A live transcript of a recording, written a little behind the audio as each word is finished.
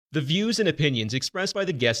The views and opinions expressed by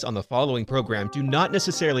the guests on the following program do not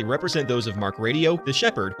necessarily represent those of Mark Radio, The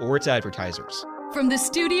Shepherd, or its advertisers. From the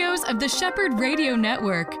studios of the Shepherd Radio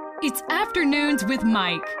Network, it's Afternoons with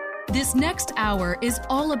Mike. This next hour is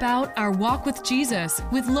all about our walk with Jesus,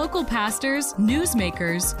 with local pastors,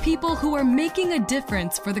 newsmakers, people who are making a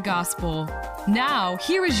difference for the gospel. Now,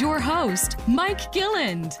 here is your host, Mike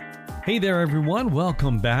Gilland. Hey there, everyone.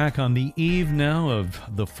 Welcome back on the eve now of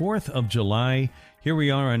the 4th of July. Here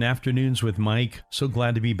we are on Afternoons with Mike. So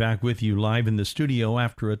glad to be back with you live in the studio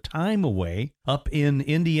after a time away up in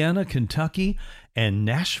Indiana, Kentucky, and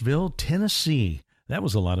Nashville, Tennessee. That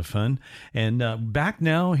was a lot of fun. And back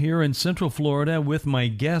now here in Central Florida with my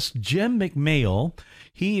guest, Jim McMahel.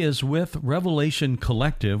 He is with Revelation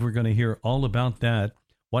Collective. We're going to hear all about that,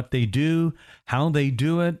 what they do, how they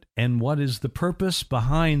do it, and what is the purpose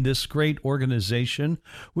behind this great organization,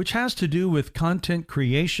 which has to do with content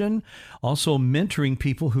creation, also mentoring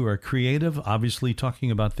people who are creative, obviously talking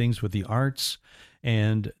about things with the arts.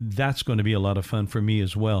 And that's going to be a lot of fun for me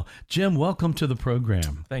as well. Jim, welcome to the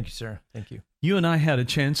program. Thank you, sir. Thank you. You and I had a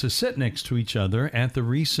chance to sit next to each other at the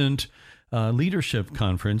recent leadership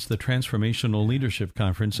conference, the Transformational Leadership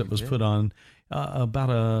Conference that was put on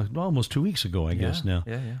about almost 2 weeks ago, I guess now.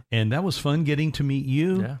 Yeah. And that was fun getting to meet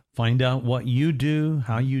you, find out what you do,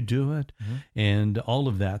 how you do it, and all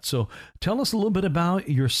of that. So tell us a little bit about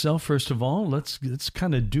yourself, first of all. Let's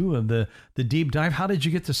kind of do the deep dive. How did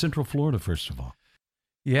you get to Central Florida, first of all?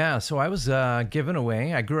 Yeah, so I was given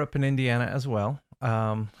away. I grew up in Indiana as well.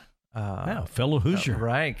 Fellow Hoosier.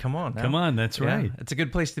 Right, come on. Come on, that's right. It's a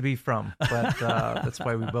good place to be from, but that's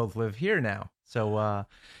why we both live here now. So,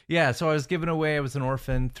 so I was given away. I was an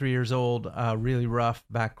orphan, 3 years old, really rough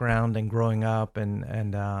background and growing up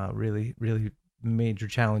and really, really major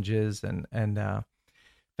challenges and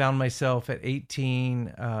found myself at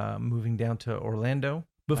 18 moving down to Orlando.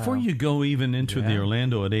 Before you go even into the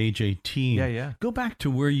Orlando at age 18, go back to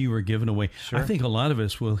where you were given away. Sure. I think a lot of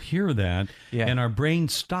us will hear that, and our brain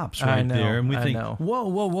stops right there, and we think,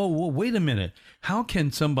 whoa, wait a minute. How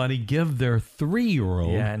can somebody give their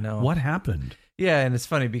 3-year-old what happened? Yeah, and it's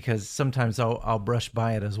funny because sometimes I'll brush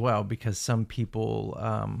by it as well because some people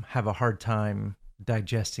have a hard time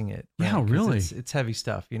digesting it. Yeah, really? It's heavy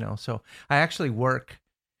stuff, So I actually work...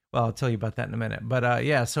 Well, I'll tell you about that in a minute. But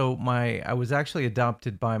so I was actually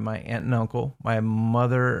adopted by my aunt and uncle. My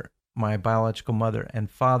mother, my biological mother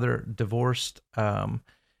and father divorced,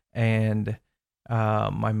 and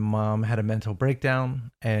my mom had a mental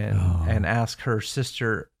breakdown and asked her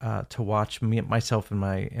sister to watch myself and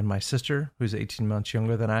my sister, who's 18 months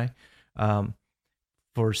younger than I,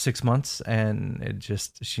 for 6 months, and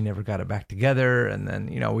she never got it back together. And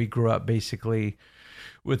then we grew up basically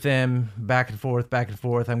with them back and forth.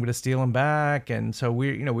 I'm going to steal them back. And so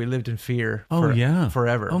we lived in fear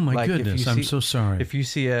forever. Oh my goodness. I'm so sorry. If you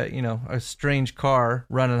see a strange car,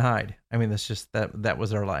 run and hide. I mean, that's just, that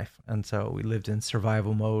was our life. And so we lived in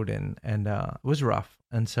survival mode and it was rough.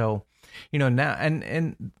 And so, now,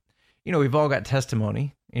 and we've all got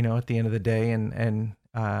testimony, at the end of the day and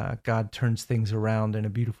God turns things around in a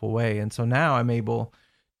beautiful way. And so now I'm able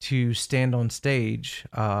to stand on stage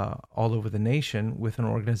all over the nation with an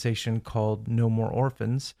organization called No More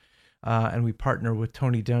Orphans, and we partner with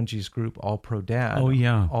Tony Dungy's group, All Pro Dad.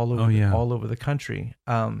 All over the country.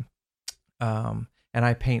 And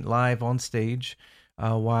I paint live on stage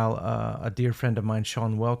while a dear friend of mine,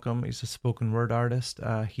 Sean Welcome, he's a spoken word artist.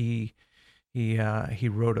 He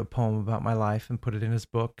wrote a poem about my life and put it in his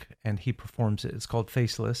book, and he performs it. It's called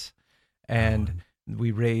Faceless, and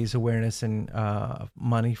we raise awareness and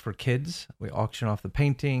money for kids. We auction off the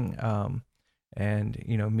painting, and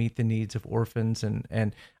meet the needs of orphans.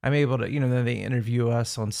 And I'm able to, then they interview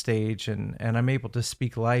us on stage, and I'm able to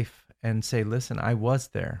speak life and say, listen, I was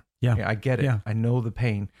there. Yeah, I get it. Yeah. I know the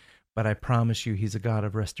pain, but I promise you, He's a God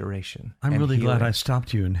of restoration. I'm really glad I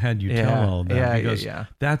stopped you and had you tell all that, because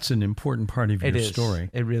that's an important part of your story.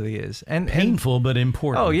 It really is. And painful, but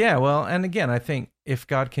important. Oh yeah. Well, and again, I think if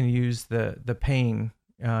God can use the pain,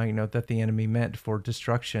 that the enemy meant for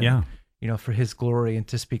destruction, for His glory and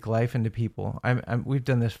to speak life into people. We've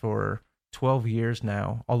done this for 12 years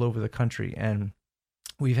now, all over the country, and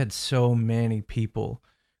we've had so many people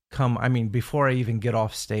come. I mean, before I even get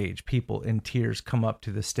off stage, people in tears come up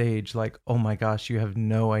to the stage like, "Oh my gosh, you have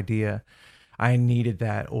no idea, I needed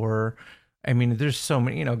that." Or, I mean, there's so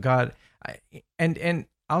many. God, and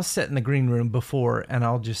I'll sit in the green room before, and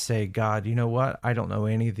I'll just say, God, you know what? I don't know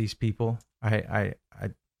any of these people.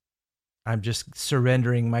 I'm just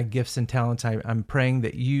surrendering my gifts and talents. I'm praying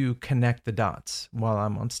that you connect the dots while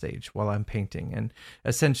I'm on stage, while I'm painting. And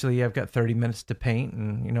essentially, I've got 30 minutes to paint,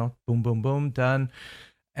 and boom, boom, boom, done.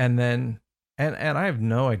 and then and I have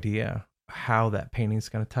no idea how that painting is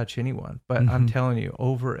going to touch anyone, but I'm telling you,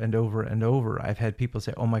 over and over and over, I've had people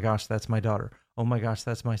say, "Oh my gosh, that's my daughter. Oh my gosh,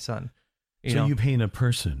 that's my son." So you paint a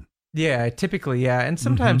person. Yeah, typically, yeah, and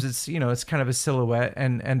sometimes it's it's kind of a silhouette,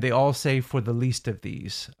 and they all say for the least of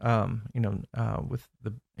these, with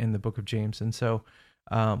in the book of James, and so,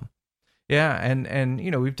 and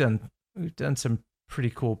we've done some pretty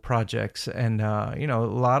cool projects, and a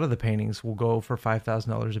lot of the paintings will go for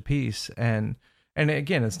 $5,000 a piece, and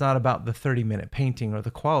again, it's not about the 30-minute painting or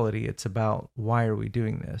the quality; it's about why are we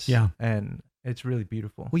doing this? Yeah, and it's really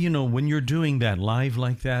beautiful. Well, when you're doing that live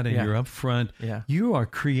like that and you're up front, you are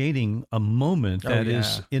creating a moment that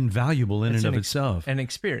is invaluable in and of itself. An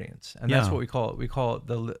experience. And that's what we call it. We call it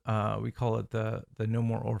the No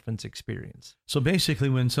More Orphans experience. So basically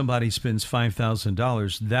when somebody spends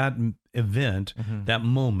 $5,000, that event, that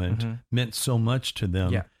moment meant so much to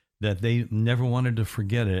them. That they never wanted to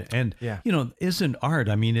forget it. And, isn't art,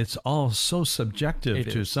 I mean, it's all so subjective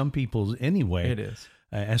to some people anyway. It is.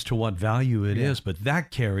 As to what value it is, but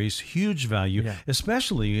that carries huge value,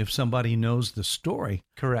 especially if somebody knows the story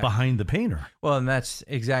behind the painter. Well, and that's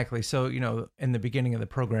exactly. So, in the beginning of the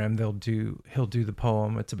program, he'll do the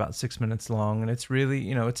poem. It's about 6 minutes long, and it's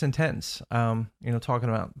really, it's intense. Talking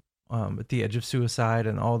about at the edge of suicide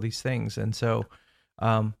and all these things. And so,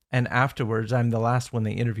 and afterwards, I'm the last one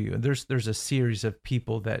they interview. And there's a series of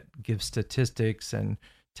people that give statistics and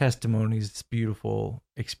testimonies. It's a beautiful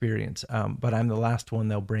experience, but I'm the last one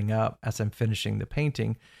they'll bring up as I'm finishing the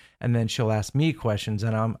painting, and then she'll ask me questions,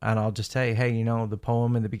 and I'll just say, hey, the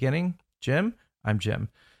poem in the beginning, Jim, I'm Jim,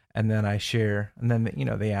 and then I share, and then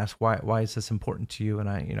they ask why is this important to you, and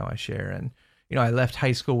I share, and I left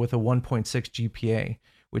high school with a 1.6 GPA,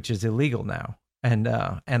 which is illegal now, and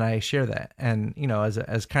I share that, and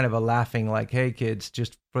as kind of a laughing, like, hey kids,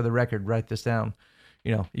 just for the record, write this down,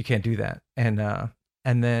 you can't do that, and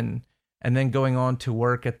then going on to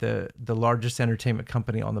work at the largest entertainment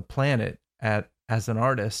company on the planet as an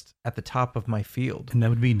artist at the top of my field. And that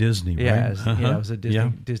would be Disney, right? Yeah, it was a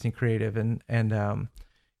Disney creative, and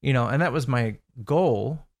that was my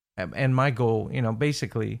goal. And my goal,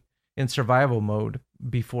 basically in survival mode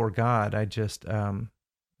before God, I just I'm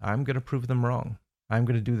going to prove them wrong. I'm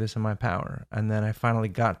going to do this in my power. And then I finally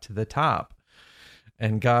got to the top,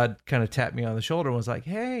 and God kind of tapped me on the shoulder and was like,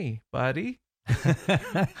 "Hey, buddy."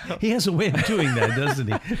 He has a way of doing that, doesn't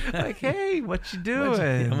he? Like, hey, what you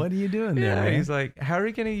doing? What are you doing there? Yeah, he's like, how are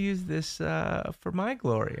you going to use this for my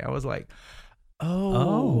glory? I was like,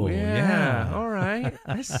 oh yeah, all right,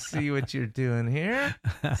 I see what you're doing here.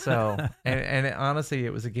 So, and honestly,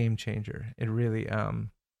 it was a game changer. It really, it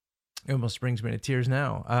almost brings me to tears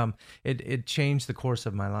now. It changed the course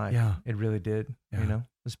of my life. Yeah, it really did. Yeah.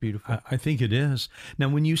 It's beautiful. I think it is. Now,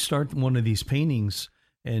 when you start one of these paintings.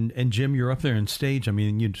 And Jim, you're up there on stage. I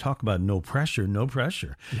mean, you talk about no pressure.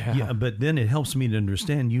 Yeah. But then it helps me to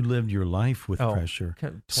understand you lived your life with pressure.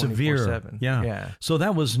 24/7. Yeah. So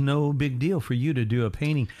that was no big deal for you to do a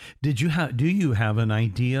painting. Do you have an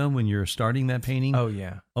idea when you're starting that painting? Oh,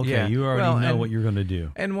 yeah. Okay. Yeah. You already know what you're going to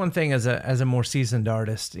do. And one thing as a more seasoned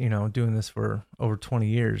artist, doing this for over 20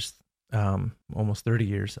 years, almost 30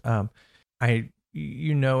 years, how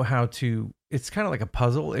to, it's kind of like a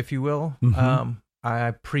puzzle, if you will.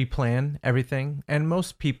 I pre-plan everything, and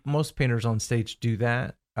most painters on stage do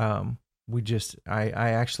that. I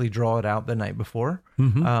actually draw it out the night before.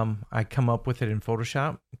 I come up with it in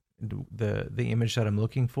Photoshop, the image that I'm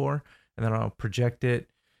looking for, and then I'll project it,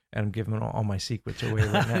 and I'm giving all my secrets away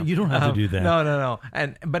right now. You don't have to do that. No.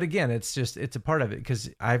 But again, it's a part of it,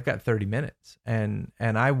 because I've got 30 minutes, and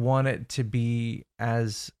I want it to be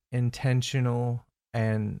as intentional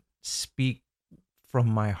and speak from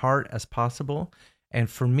my heart as possible. And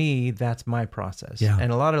for me, that's my process. Yeah.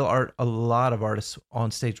 And a lot of artists on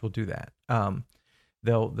stage will do that.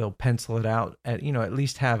 They'll pencil it out at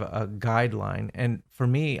least have a guideline. And for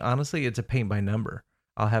me, honestly, it's a paint by number.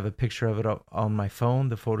 I'll have a picture of it on my phone,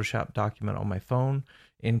 the Photoshop document on my phone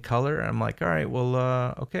in color. And I'm like, all right, well,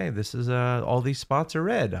 okay, this is all these spots are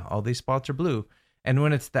red, all these spots are blue. And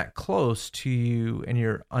when it's that close to you and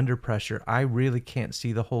you're under pressure, I really can't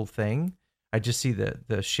see the whole thing. I just see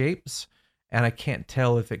the shapes. And I can't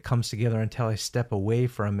tell if it comes together until I step away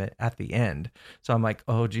from it at the end. So I'm like,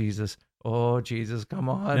 oh, Jesus, come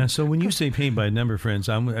on. Now, so when you say paint by number, friends,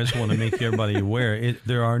 I just want to make everybody aware,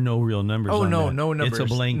 there are no real numbers on that. No numbers.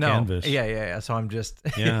 It's a blank canvas. Yeah. So I'm just,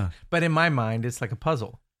 but in my mind, it's like a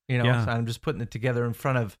puzzle, So I'm just putting it together in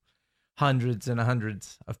front of hundreds and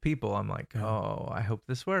hundreds of people. I'm like, oh, I hope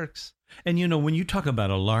this works. And when you talk about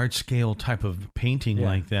a large scale type of painting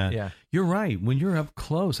like that, you're right. When you're up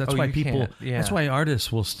close, that's why that's why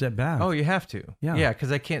artists will step back. Oh, you have to. Yeah.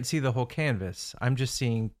 Because I can't see the whole canvas. I'm just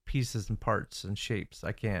seeing pieces and parts and shapes.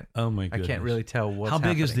 I can't. Oh my goodness. I can't really tell what's How big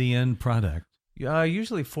happening. is the end product?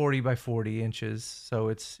 Usually 40 by 40 inches. So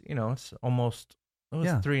it's almost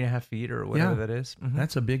 3.5 feet or whatever that is. Mm-hmm.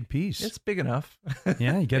 That's a big piece. It's big enough.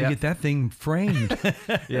 Yeah, you got to get that thing framed.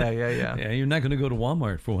 Yeah. Yeah, you're not going to go to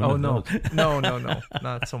Walmart for one of those. No,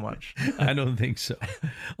 not so much. I don't think so.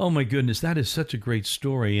 Oh my goodness, that is such a great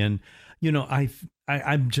story, and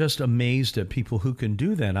I'm just amazed at people who can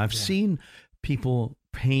do that. I've seen people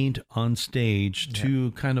paint on stage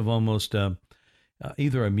to kind of almost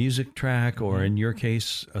either a music track or, in your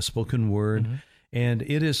case, a spoken word. Mm-hmm. And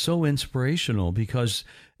it is so inspirational because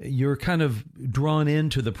you're kind of drawn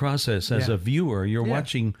into the process as a viewer. You're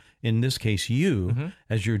watching, in this case, you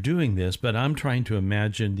as you're doing this, but I'm trying to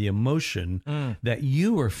imagine the emotion that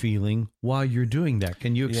you are feeling while you're doing that.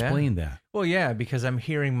 Can you explain that? Well, yeah, because I'm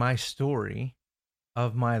hearing my story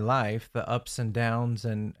of my life, the ups and downs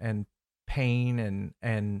and pain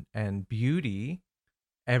and beauty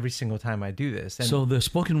every single time I do this. And so the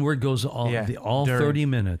spoken word goes all 30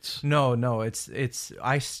 minutes. No, it's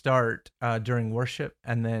I start during worship,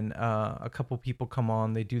 and then a couple people come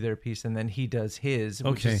on, they do their piece, and then he does his,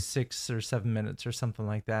 which is 6 or 7 minutes or something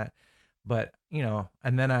like that. But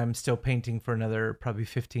and then I'm still painting for another probably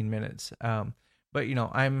 15 minutes. But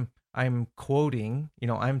I'm quoting,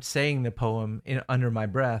 I'm saying the poem under my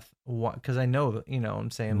breath because I know that,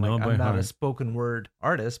 I'm saying like I'm not a spoken word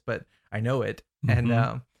artist, but I know it. Mm-hmm.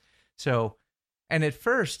 And and at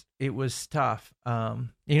first it was tough.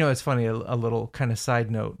 It's funny, a little kind of side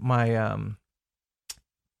note. I'm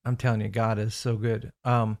telling you, God is so good.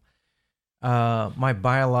 My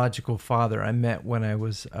biological father, I met when I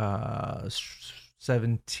was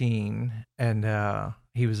 17, and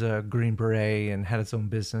he was a Green Beret and had his own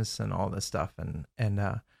business and all this stuff. And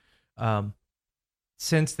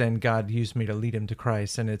since then, God used me to lead him to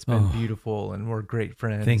Christ, and it's been beautiful, and we're great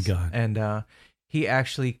friends. Thank God. And he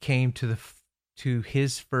actually came to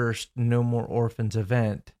his first No More Orphans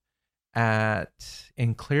event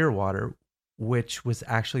in Clearwater, which was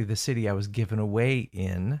actually the city I was given away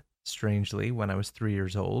in, strangely, when I was 3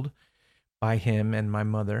 years old, by him and my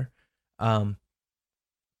mother,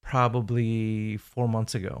 probably 4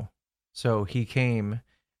 months ago. So he came,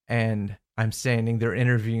 and I'm standing there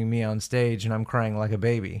interviewing me on stage, and I'm crying like a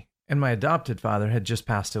baby. And my adopted father had just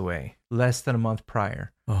passed away less than a month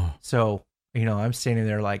prior. Oh. So, I'm standing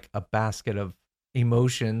there like a basket of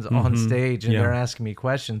emotions on stage, and they're asking me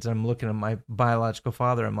questions. And I'm looking at my biological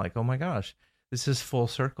father. I'm like, oh my gosh, this is full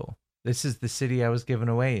circle. This is the city I was given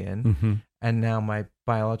away in. Mm-hmm. And now my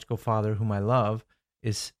biological father, whom I love,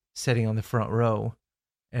 is sitting on the front row.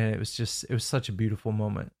 And it was such a beautiful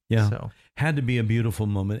moment. Yeah. So had to be a beautiful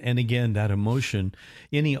moment. And again, that emotion,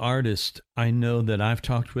 any artist I know that I've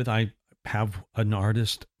talked with, I have an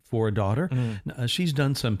artist for a daughter. Mm-hmm. She's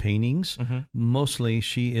done some paintings. Mm-hmm. Mostly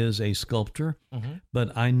she is a sculptor,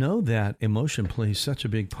 but I know that emotion plays such a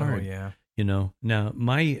big part. Oh, yeah. Now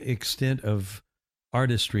my extent of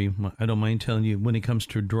artistry, I don't mind telling you, when it comes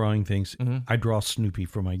to drawing things, I draw Snoopy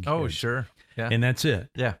for my kids. Oh, sure. Yeah. And that's it.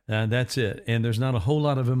 Yeah. That's it. And there's not a whole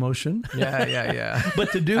lot of emotion. Yeah.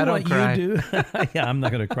 But to do what you do, I'm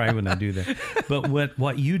not going to cry when I do that. But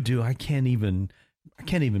what you do, I can't even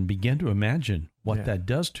begin to imagine what that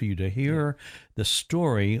does to you, to hear the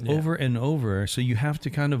story over and over. So you have to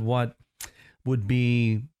kind of what would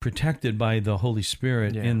be protected by the Holy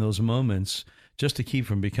Spirit in those moments, just to keep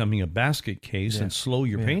from becoming a basket case and slow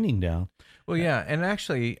your painting down. Well, yeah. And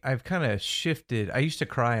actually, I've kind of shifted. I used to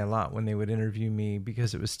cry a lot when they would interview me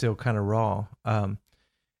because it was still kind of raw. And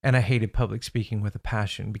I hated public speaking with a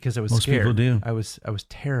passion because I was scared. Most people do. I was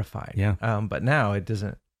terrified. Yeah. But now it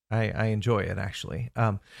doesn't. I enjoy it, actually.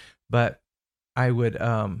 But I would,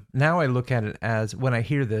 now I look at it as, when I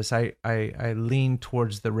hear this, I lean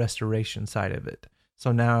towards the restoration side of it.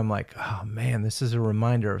 So now I'm like, oh man, this is a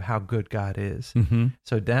reminder of how good God is. Mm-hmm.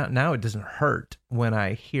 So now it doesn't hurt when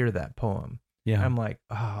I hear that poem. Yeah. I'm like,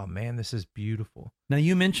 oh man, this is beautiful. Now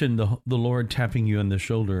you mentioned the Lord tapping you on the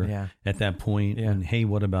shoulder at that point, and hey,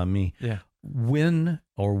 what about me? Yeah. When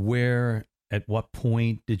or where, at what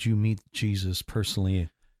point did you meet Jesus personally?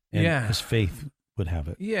 And his faith would have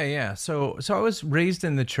it. Yeah. So I was raised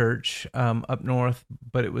in the church up north,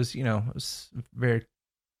 but it was, it was a very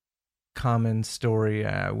common story.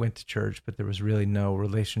 I went to church, but there was really no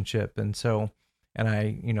relationship. And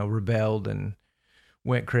I, rebelled and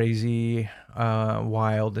went crazy,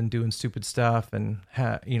 wild, and doing stupid stuff, and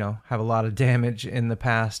have a lot of damage in the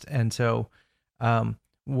past. And so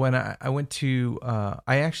when I went to,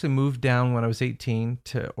 I actually moved down when I was 18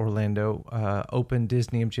 to Orlando, opened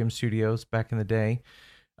Disney MGM Studios back in the day,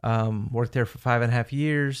 worked there for 5.5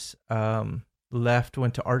 years, left,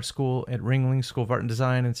 went to art school at Ringling School of Art and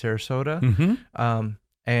Design in Sarasota. Mm-hmm.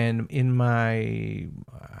 And in my,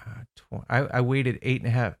 I waited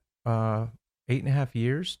 8.5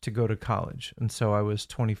 years to go to college. And so I was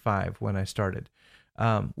 25 when I started,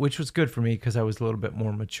 which was good for me because I was a little bit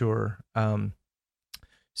more mature.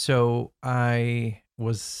 So I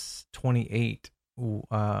was 28,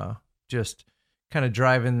 just kind of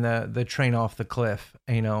driving the train off the cliff,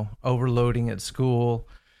 overloading at school,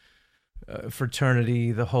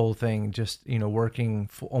 fraternity, the whole thing, just, working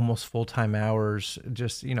almost full-time hours,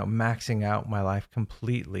 just, maxing out my life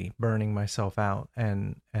completely, burning myself out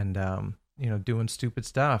and doing stupid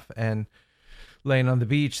stuff and laying on the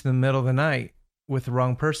beach in the middle of the night with the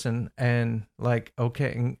wrong person and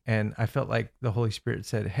okay. And I felt like the Holy Spirit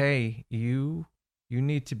said, hey, you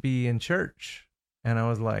need to be in church. And I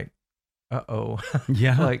was like, uh-oh,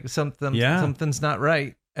 yeah, like something's not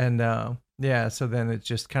right. And, so then it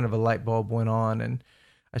just kind of a light bulb went on and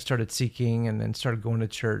I started seeking and then started going to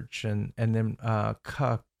church. And then a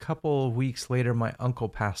couple of weeks later, my uncle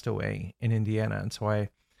passed away in Indiana. And so I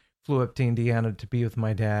flew up to Indiana to be with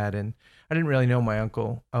my dad. And I didn't really know my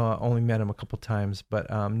uncle, only met him a couple times, but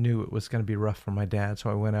knew it was going to be rough for my dad. So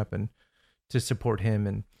I went up and to support him.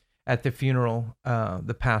 And at the funeral,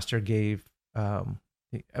 the pastor gave,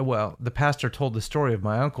 the pastor told the story of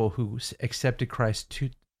my uncle who accepted Christ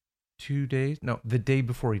the day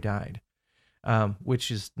before he died, which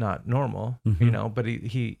is not normal, but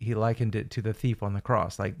he likened it to the thief on the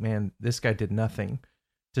cross. Like, man, this guy did nothing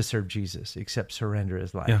to serve Jesus except surrender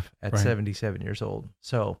his life at 77 years old.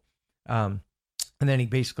 So, and then he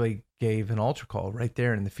basically gave an altar call right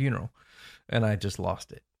there in the funeral, and I just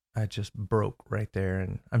lost it. I just broke right there,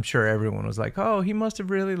 and I'm sure everyone was like, "Oh, he must have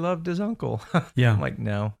really loved his uncle." Yeah, I'm like,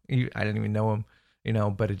 no, I didn't even know him,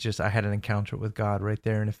 But I had an encounter with God right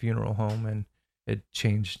there in a funeral home, and it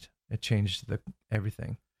changed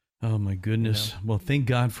everything. Oh my goodness! Well, thank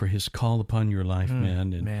God for His call upon your life,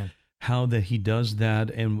 man, and how that He does that,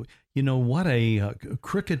 and what a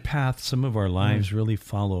crooked path some of our lives really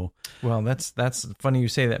follow. Well, that's funny you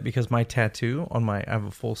say that, because my tattoo on I have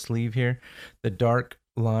a full sleeve here. The dark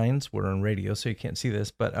lines, we're on radio, so you can't see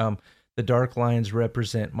this, but the dark lines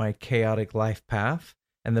represent my chaotic life path,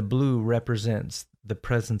 and the blue represents the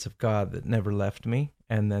presence of God that never left me.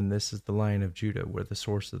 And then this is the Lion of Judah, where the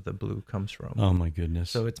source of the blue comes from. Oh my goodness!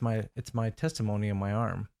 So it's my testimony on my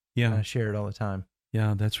arm. Yeah, and I share it all the time.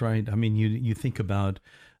 Yeah, that's right. I mean, you think about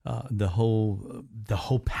the whole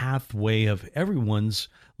pathway of everyone's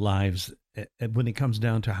lives when it comes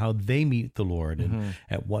down to how they meet the Lord and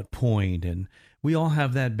at what point. And we all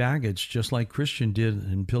have that baggage, just like Christian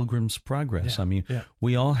did in Pilgrim's Progress. Yeah, I mean,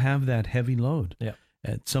 we all have that heavy load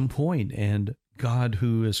at some point, and God,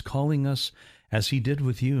 who is calling us, as He did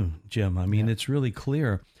with you, Jim. I mean, it's really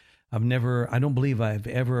clear. I don't believe I've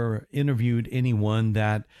ever interviewed anyone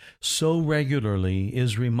that so regularly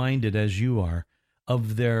is reminded as you are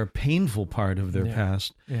of their painful part of their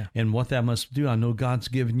past and what that must do. I know God's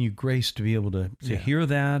given you grace to be able to hear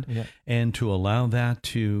that and to allow that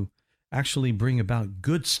to actually bring about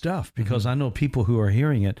good stuff, because I know people who are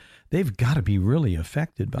hearing it, they've got to be really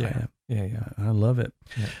affected by it. Yeah. I love it.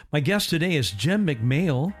 Yeah. My guest today is Jim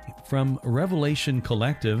McMahel from Revelation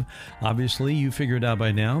Collective. Obviously, you figured out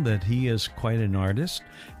by now that he is quite an artist,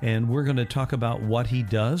 and we're going to talk about what he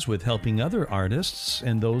does with helping other artists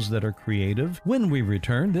and those that are creative. When we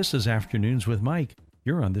return, this is Afternoons with Mike.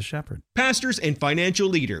 You're on The Shepherd. Pastors and financial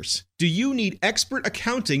leaders, do you need expert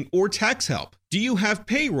accounting or tax help? Do you have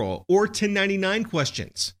payroll or 1099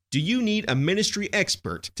 questions? Do you need a ministry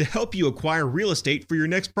expert to help you acquire real estate for your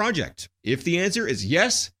next project? If the answer is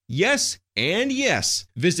yes, yes, and yes,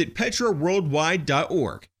 visit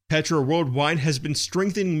petraworldwide.org. Petra Worldwide has been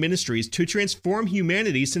strengthening ministries to transform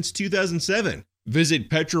humanity since 2007. Visit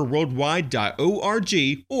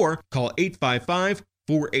petraworldwide.org or call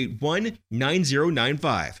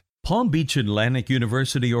 855-481-9095. Palm Beach Atlantic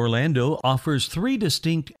University Orlando offers 3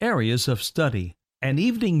 distinct areas of study: an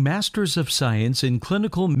evening Master's of Science in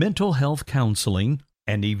Clinical Mental Health Counseling,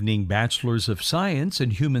 an evening Bachelor's of Science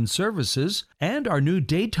in Human Services, and our new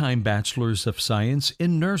daytime Bachelor's of Science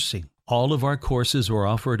in Nursing. All of our courses are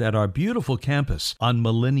offered at our beautiful campus on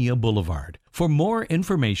Millennia Boulevard. For more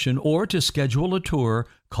information or to schedule a tour,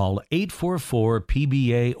 call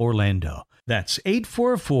 844-PBA-ORLANDO. That's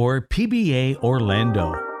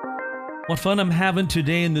 844-PBA-ORLANDO. What fun I'm having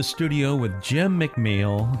today in the studio with Jim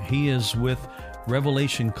McMahel. He is with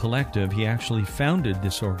Revelation Collective. He actually founded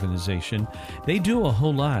this organization. They do a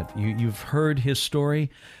whole lot. You've heard his story,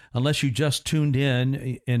 unless you just tuned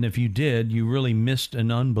in, and if you did, you really missed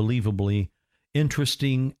an unbelievably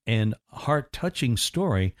interesting and heart-touching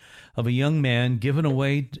story of a young man given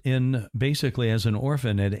away in basically as an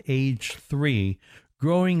orphan at age 3,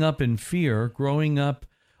 growing up in fear, growing up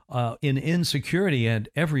in insecurity at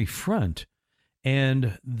every front,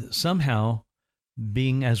 and somehow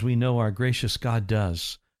being, as we know our gracious God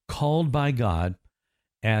does, called by God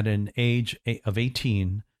at an age of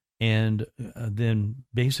 18, and then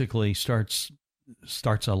basically starts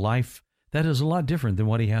a life that is a lot different than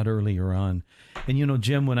what he had earlier on. And,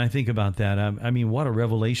 Jim, when I think about that, I mean, what a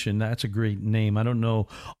revelation. That's a great name. I don't know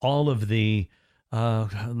all of the,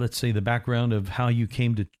 let's say, the background of how you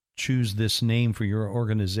came to choose this name for your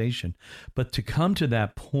organization, but to come to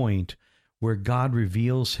that point where God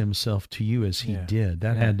reveals himself to you as he did,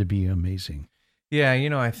 that had to be amazing. Yeah,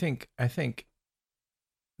 I think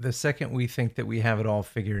the second we think that we have it all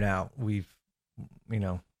figured out, we're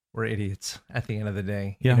idiots at the end of the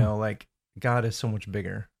day. Yeah. God is so much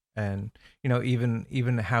bigger. And,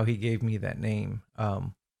 even how he gave me that name,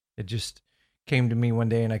 it just came to me one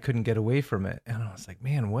day and I couldn't get away from it. And I was like,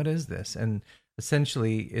 man, what is this? And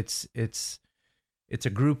essentially it's a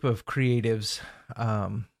group of creatives,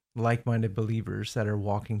 like-minded believers that are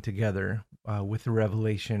walking together with the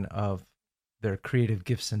revelation of their creative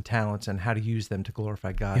gifts and talents and how to use them to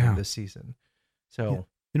glorify God in this season. So,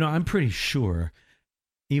 I'm pretty sure,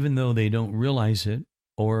 even though they don't realize it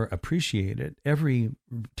or appreciate it, every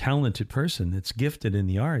talented person that's gifted in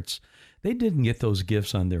the arts, they didn't get those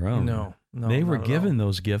gifts on their own. No, they were given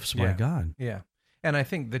those gifts by God. Yeah. And I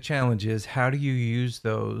think the challenge is, how do you use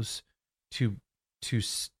those to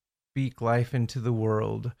speak life into the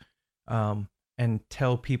world, and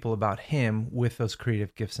tell people about him with those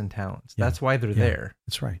creative gifts and talents? That's why they're there.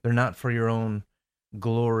 That's right. They're not for your own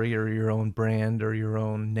glory or your own brand or your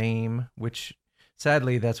own name, which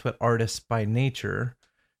sadly, that's what artists by nature,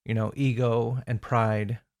 ego and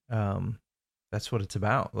pride, that's what it's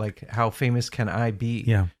about. Like, how famous can I be?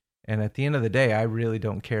 Yeah. And at the end of the day, I really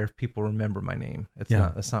don't care if people remember my name.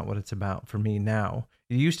 That's not what it's about for me now.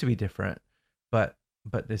 It used to be different, but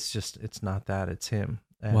it's not that, it's him.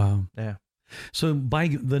 And, wow. Yeah. So by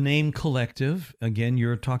the name Collective, again,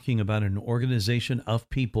 you're talking about an organization of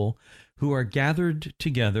people who are gathered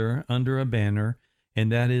together under a banner,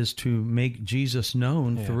 and that is to make Jesus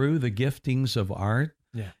known through the giftings of art.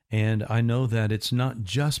 Yeah. And I know that it's not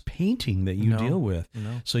just painting that you deal with.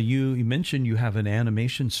 No. So you mentioned you have an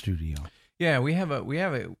animation studio. Yeah, we have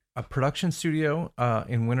a production studio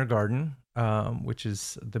in Winter Garden, which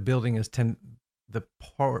is, the building is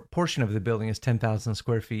portion of the building is 10,000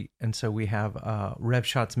 square feet. And so we have Rev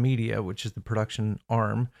Shots Media, which is the production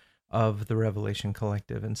arm of the Revelation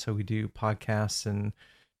Collective. And so we do podcasts and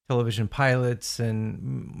television pilots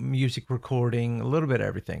and music recording, a little bit of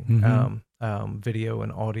everything, video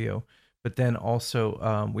and audio. But then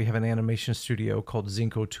also we have an animation studio called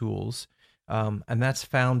Zinco Tools, and that's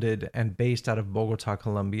founded and based out of Bogota,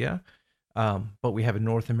 Colombia. But we have a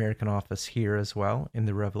North American office here as well in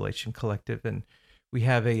the Revelation Collective, and we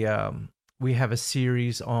have a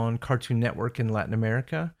series on Cartoon Network in Latin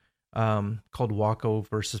America called Waco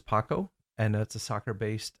versus Paco, and it's a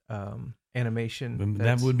soccer-based animation.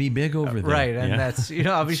 That would be big over there, right? And that's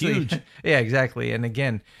obviously huge. Yeah, exactly. And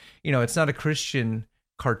again, it's not a Christian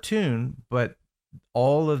cartoon, but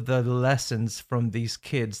all of the lessons from these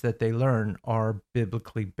kids that they learn are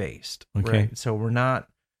biblically based. Okay. Right? So we're not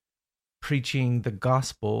preaching the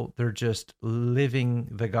gospel; they're just living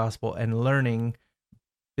the gospel and learning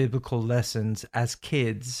biblical lessons as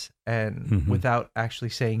kids, and without actually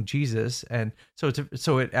saying Jesus. And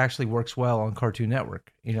so it actually works well on Cartoon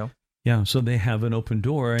Network. Yeah, so they have an open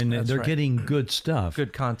door, and That's they're right. getting good stuff.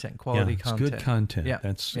 Good content, quality it's content. good content. Yeah.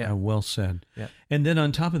 That's Yeah. well said. Yeah. And then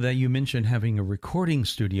on top of that, you mentioned having a recording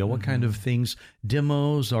studio. What kind of things,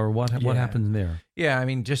 demos, or what happened there? Yeah, I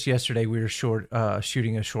mean, just yesterday we were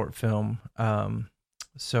shooting a short film.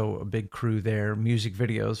 So a big crew there, music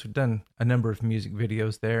videos. We've done a number of music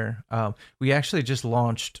videos there. We actually just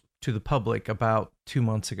launched to the public about 2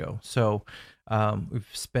 months ago. So we've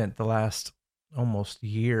spent the last almost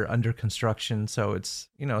year under construction. So it's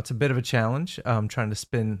a bit of a challenge, trying to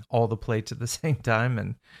spin all the plates at the same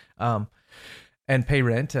time and pay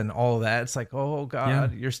rent and all of that. It's like, oh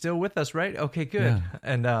God, you're still with us, right? Okay, good. Yeah.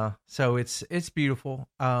 And so it's beautiful.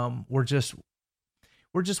 We're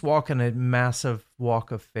just walking a massive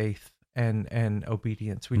walk of faith and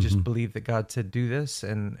obedience. We just believe that God said do this,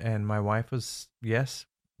 and my wife was, yes,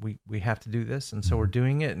 we have to do this, and so we're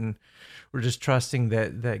doing it, and we're just trusting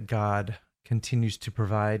that God continues to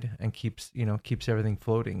provide and keeps everything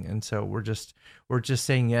floating. And so we're just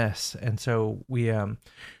saying yes. And so we're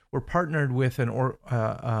partnered with an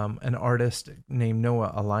artist named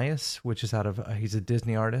Noah Elias, which is he's a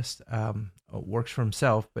Disney artist, works for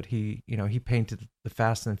himself, but he painted the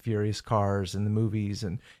Fast and Furious cars and the movies,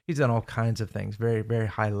 and he's done all kinds of things, very, very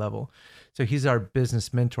high level. So he's our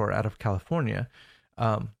business mentor out of California,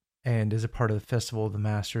 and is a part of the Festival of the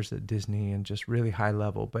Masters at Disney, and just really high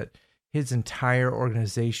level. But his entire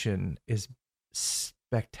organization is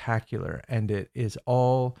spectacular, and it is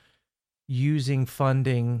all using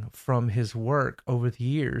funding from his work over the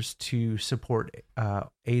years to support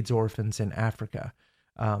AIDS orphans in Africa.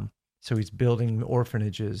 So he's building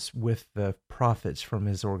orphanages with the profits from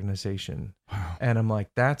his organization. Wow. And I'm like,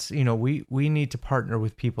 that's, we need to partner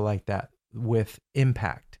with people like that with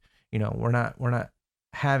impact. We're not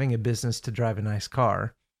having a business to drive a nice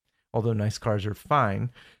car, although nice cars are fine.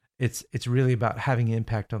 It's really about having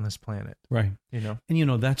impact on this planet. Right. And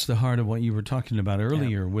that's the heart of what you were talking about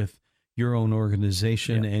earlier with your own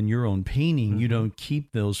organization and your own painting. You don't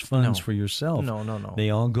keep those funds for yourself. No. They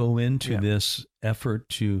all go into this effort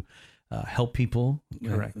to help people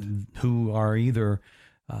who are either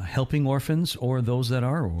helping orphans or those that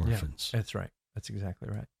are orphans. Yeah, that's right. That's exactly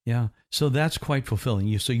right. Yeah. So that's quite fulfilling.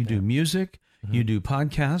 You do music, you do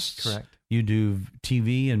podcasts, correct. You do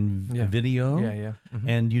TV and video,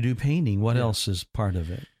 and you do painting. What else is part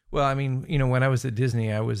of it? Well, I mean, when I was at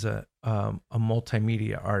Disney, I was a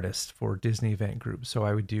multimedia artist for Disney Event Group. So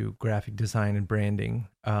I would do graphic design and branding,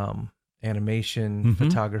 animation,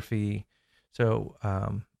 photography,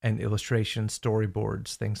 and illustration,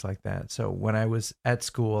 storyboards, things like that. So when I was at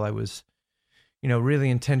school, I was, really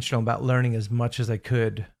intentional about learning as much as I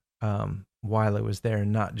could while I was there,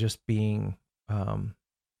 and not just being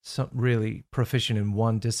really proficient in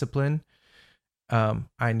one discipline.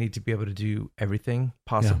 I need to be able to do everything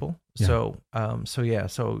possible. Yeah. So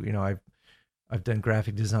I've done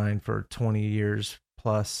graphic design for 20 years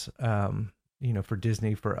plus, for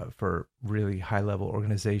Disney, for really high level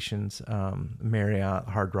organizations, Marriott,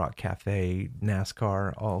 Hard Rock Cafe,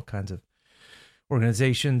 NASCAR, all kinds of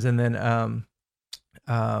organizations. And then,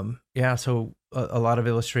 so a lot of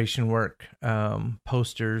illustration work,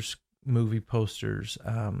 posters, movie posters,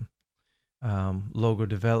 logo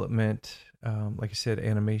development, like I said,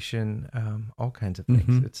 animation, all kinds of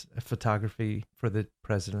things. It's a photography for the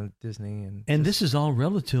president of Disney. And this is all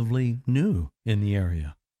relatively new in the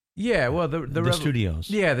area. Yeah, well, the studios.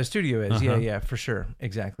 Yeah, the studio is. Yeah, for sure.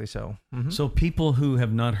 Exactly. So, So people who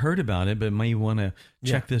have not heard about it but may want to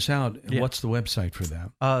check this out, what's the website for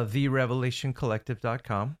that?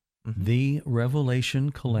 TheRevelationCollective.com.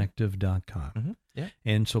 TheRevelationCollective.com. Yeah.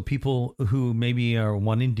 And so people who maybe are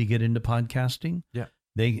wanting to get into podcasting,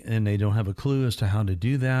 they don't have a clue as to how to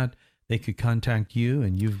do that, they could contact you,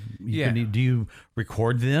 and do you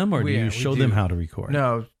record them, or do you show them how to record?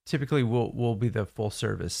 No, typically we'll be the full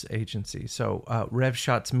service agency. So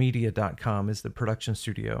RevShotsMedia.com is the production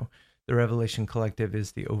studio. The Revelation Collective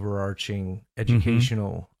is the overarching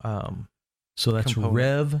educational so that's component.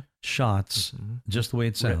 Rev Shots, just the way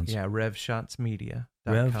it sounds. RevShotsMedia.com.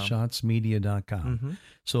 RevShotsMedia.com.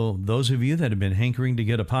 So those of you that have been hankering to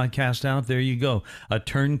get a podcast out, there you go. A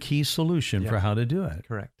turnkey solution for how to do it.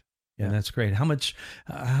 Correct. And that's great. How much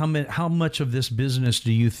of this business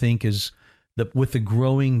do you think is with the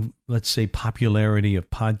growing, let's say, popularity of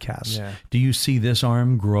podcasts? Yeah. Do you see this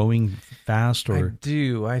arm growing fast? Or I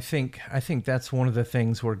do. I think that's one of the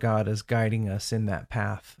things where God is guiding us in that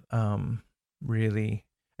path. Really,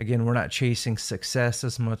 again, we're not chasing success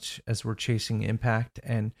as much as we're chasing impact.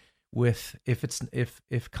 And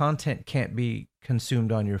if content can't be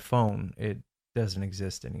consumed on your phone, it doesn't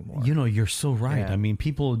exist anymore. You're so right. Yeah. I mean,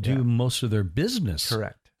 people do most of their business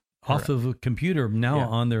off of a computer now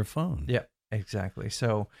on their phone. Yeah, exactly.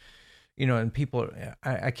 So, and people,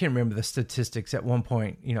 I can't remember the statistics at one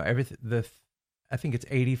point, I think it's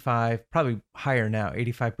 85, probably higher now,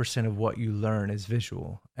 85% of what you learn is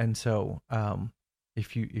visual. And so,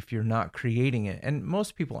 if you're not creating it, and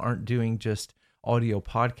most people aren't doing just audio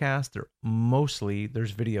podcast,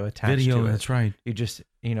 there's video attached to it. That's right. You just,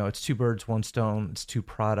 it's two birds, one stone. It's two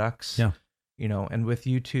products. Yeah. And with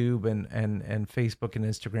YouTube and Facebook and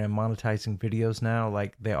Instagram monetizing videos now,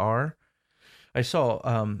 like they are. I saw,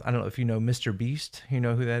 I don't know if you know Mr. Beast. You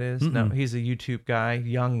know who that is? Mm-hmm. No, he's a YouTube guy,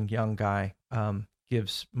 young guy.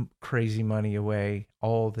 Gives crazy money away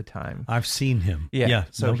all the time. I've seen him. Yeah.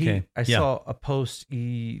 So I saw a post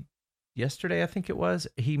yesterday, I think it was.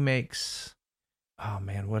 He makes,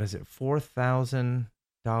 what is it?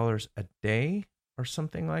 $4,000 a day or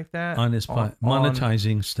something like that. On his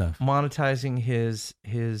monetizing stuff. Monetizing his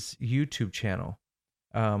YouTube channel.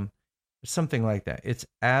 Something like that. It's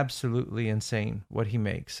absolutely insane what he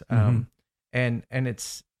makes. And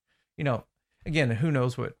it's, again, who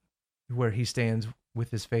knows where he stands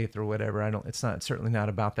with his faith or whatever. It's certainly not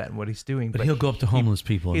about that and what he's doing. But he'll go up to homeless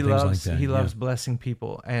people and things like that. He loves blessing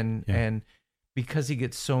people. And because he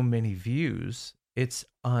gets so many views, it's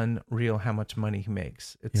unreal how much money he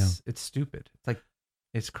makes. It's stupid.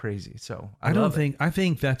 It's crazy. So I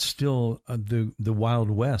think that's still the Wild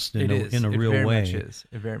West in a real way. It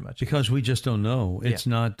very much is. Because we just don't know. It's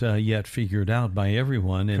not yet figured out by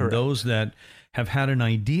everyone. And Correct. Those that have had an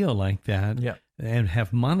idea like that and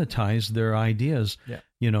have monetized their ideas,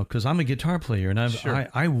 because I'm a guitar player and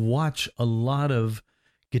I watch a lot of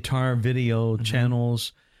guitar video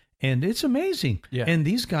channels. And it's amazing. Yeah. And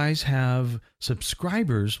these guys have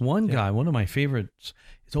subscribers. One guy, one of my favorites,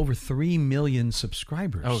 it's over 3 million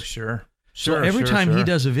subscribers. Oh, sure. So every time he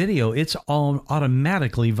does a video, it's all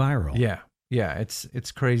automatically viral. Yeah. Yeah.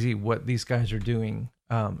 It's crazy what these guys are doing.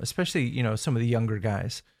 Especially, some of the younger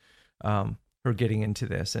guys who are getting into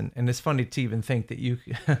this. And it's funny to even think that you,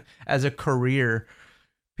 as a career,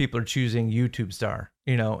 people are choosing YouTube star,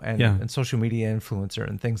 and social media influencer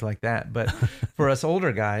and things like that. But for us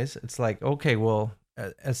older guys, it's like, okay, well,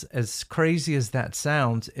 as crazy as that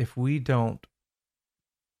sounds, if we don't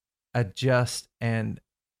adjust and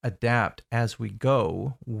adapt as we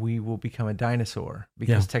go, we will become a dinosaur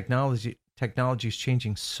because technology is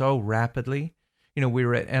changing so rapidly. We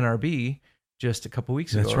were at NRB just a couple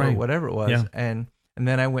weeks ago or whatever it was. Yeah. And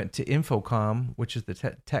then I went to Infocom, which is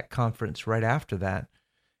the tech conference right after that.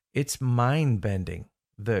 It's mind-bending,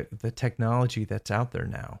 the technology that's out there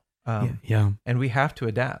now. And we have to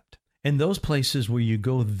adapt. And those places where you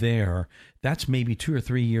go there, that's maybe 2 or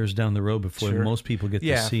 3 years down the road before most people get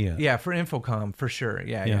to see it. Yeah, for Infocom, for sure.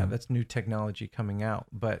 Yeah, that's new technology coming out.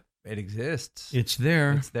 But it exists. It's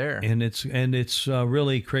there. It's there. And it's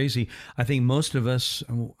really crazy. I think most of us,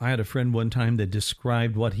 I had a friend one time that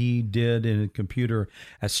described what he did in a computer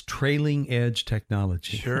as trailing edge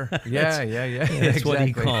technology. Sure. Yeah. That's exactly. what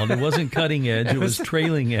he called it. It wasn't cutting edge. It was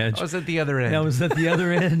trailing edge. I was at the other end. I was at the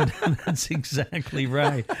other end. That's exactly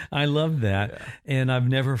right. I love that. Yeah. And I've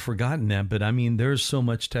never forgotten that. But I mean, there's so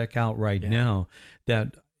much tech out right now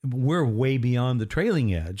that we're way beyond the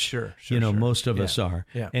trailing edge. Sure. Most of us are.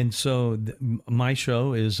 Yeah. And so my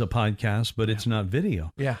show is a podcast, but it's not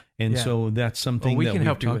video. Yeah. And so that's something we that can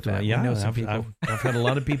help you with about. that. Yeah. We know some people. I've had a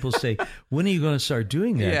lot of people say, when are you going to start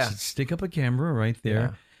doing that? Yeah. Stick up a camera right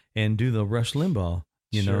there and do the Rush Limbaugh.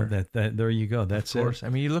 That there you go. That's of course. it. I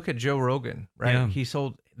mean, you look at Joe Rogan, right? Yeah. He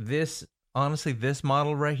sold this, honestly, this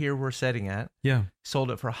model right here we're sitting at. Yeah. Sold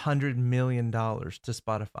it for $100 million to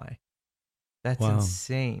Spotify. That's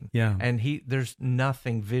insane. Yeah. And there's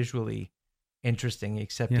nothing visually interesting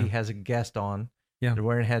except he has a guest on. Yeah. They're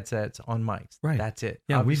wearing headsets on mics. Right. That's it.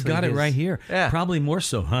 Yeah, Obviously, we've got it right here. Yeah. Probably more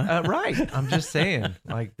so, huh? Right. I'm just saying,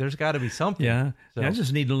 there's got to be something. Yeah. So, I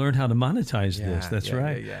just need to learn how to monetize this. That's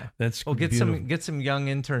right. Yeah. That's well, beautiful. get some young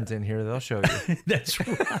interns in here. They'll show you. That's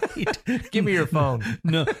right. Give me your phone.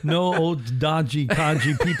 No old dodgy,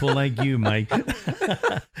 codgy people like you, Mike.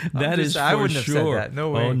 That is for I wouldn't sure. have said that.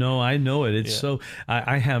 No way. Oh no, I know it. It's so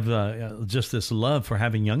I have just this love for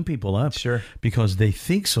having young people up, because they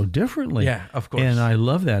think so differently. Yeah, of course. And I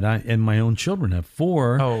love that. And my own children have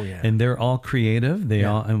 4. Oh yeah. And they're all creative. They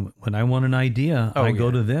all. And when I want an idea, I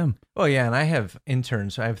go to them. Oh yeah, and I have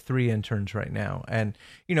interns. I have 3 interns right now, and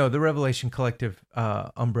the Revelation Collective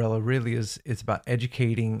umbrella really it's about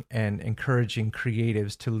educating and encouraging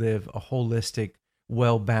creatives to live a holistic,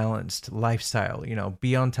 well-balanced lifestyle.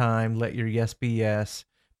 Be on time, let your yes be yes,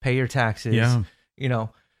 pay your taxes. Yeah.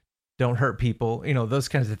 Don't hurt people. Those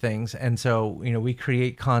kinds of things. And so we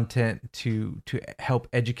create content to help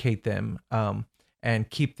educate them and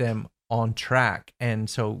keep them on track. And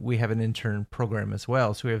so we have an intern program as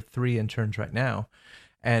well. So we have 3 interns right now.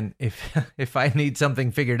 And if I need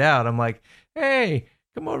something figured out, I'm like, hey,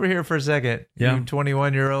 come over here for a second. Yeah. You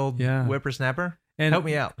 21-year-old whippersnapper. And help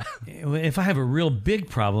me out. If I have a real big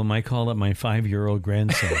problem, I call up my 5-year-old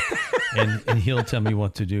grandson. and he'll tell me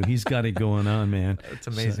what to do. He's got it going on, man. It's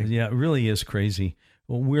amazing. So, it really is crazy.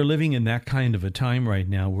 Well, we're living in that kind of a time right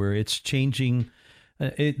now where it's changing.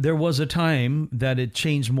 There was a time that it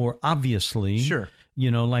changed more obviously. Sure.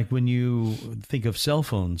 Like when you think of cell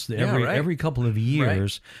phones, every couple of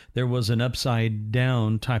years, there was an upside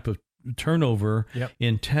down type of turnover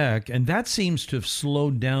in tech. And that seems to have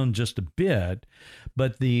slowed down just a bit.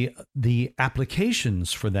 but the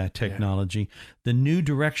applications for that technology, the new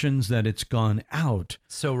directions that it's gone out,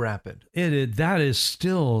 so rapid. That is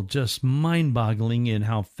still just mind-boggling in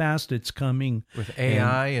how fast it's coming with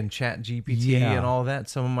AI and Chat GPT and all that.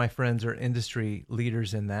 Some of my friends are industry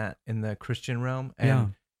leaders in that, in the Christian realm,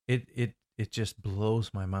 and it just blows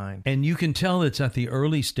my mind. And you can tell it's at the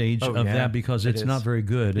early stage of that because it's not very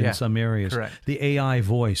good in some areas. Correct. The AI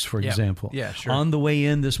voice, for example. Yeah, sure. On the way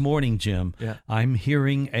in this morning, Jim, I'm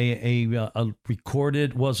hearing a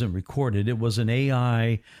recorded, wasn't recorded, it was an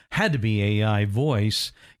AI, had to be AI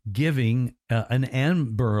voice giving an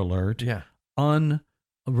Amber Alert on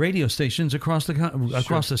radio stations across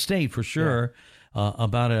the state, for sure.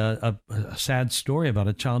 About a sad story about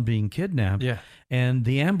a child being kidnapped. Yeah. And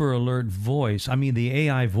the Amber Alert voice, the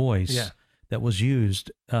AI voice that was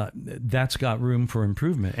used, that's got room for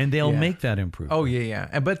improvement. And they'll make that improvement. Oh,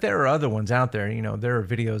 yeah. But there are other ones out there. There are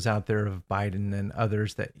videos out there of Biden and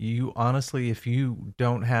others that you, honestly, if you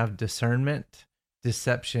don't have discernment,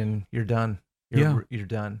 deception, you're done. You're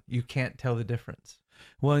done. You can't tell the difference.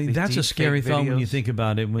 Well, that's a scary thought when you think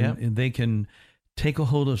about it, when they can take a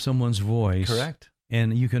hold of someone's voice. Correct.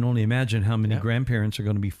 And you can only imagine how many grandparents are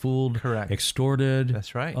going to be fooled, extorted.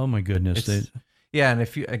 That's right. Oh, my goodness. And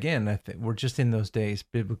if you, again, I think we're just in those days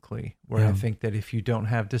biblically where I think that if you don't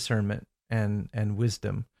have discernment and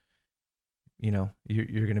wisdom, you're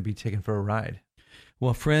going to be taken for a ride.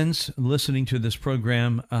 Well, friends, listening to this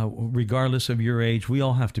program, regardless of your age, we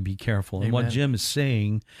all have to be careful. Amen. And what Jim is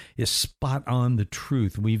saying is spot on the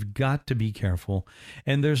truth. We've got to be careful.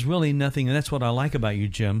 And there's really nothing, and that's what I like about you,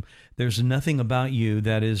 Jim. There's nothing about you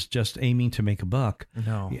that is just aiming to make a buck.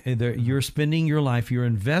 No. You're spending your life, you're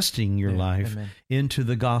investing your life into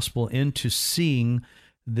the gospel, into seeing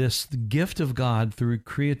this gift of God through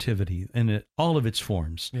creativity in all of its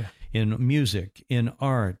forms. Yeah. In music, in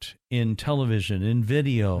art, in television, in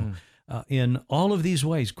video, in all of these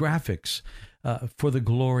ways, graphics, for the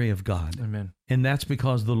glory of God. Amen. And that's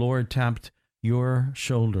because the Lord tapped your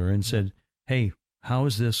shoulder and said, hey, how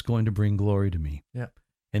is this going to bring glory to me? Yeah.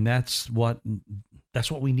 And that's what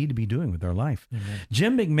we need to be doing with our life. Amen.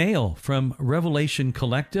 Jim McMahel from Revelation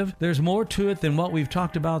Collective. There's more to it than what we've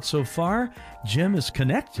talked about so far. Jim is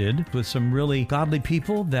connected with some really godly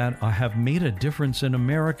people that have made a difference in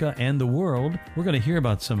America and the world. We're going to hear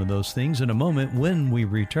about some of those things in a moment when we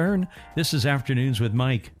return. This is Afternoons with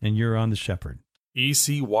Mike, and you're on The Shepherd.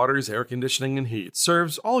 EC Waters Air Conditioning and Heat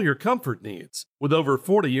serves all your comfort needs. With over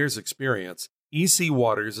 40 years' experience, EC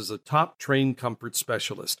Waters is a top trained comfort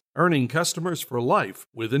specialist, earning customers for life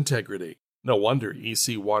with integrity. No wonder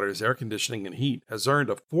EC Waters Air Conditioning and Heat has earned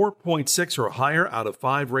a 4.6 or higher out of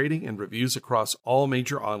 5 rating and reviews across all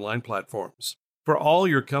major online platforms. For all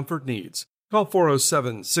your comfort needs, call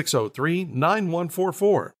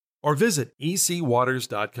 407-603-9144 or visit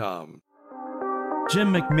ecwaters.com.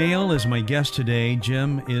 Jim McMahel is my guest today.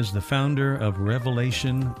 Jim is the founder of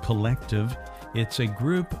Revelation Collective. It's a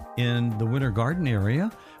group in the Winter Garden area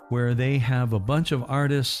where they have a bunch of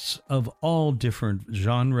artists of all different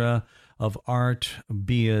genre of art,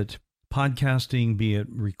 be it podcasting, be it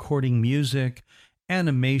recording music,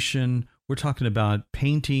 animation. We're talking about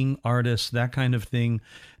painting artists, that kind of thing.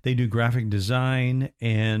 They do graphic design,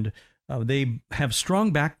 and they have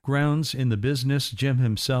strong backgrounds in the business. Jim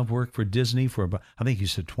himself worked for Disney for about, I think you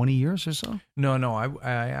said 20 years or so? No. I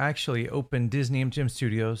actually opened Disney MGM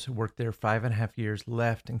Studios, worked there 5.5 years,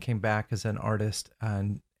 left and came back as an artist,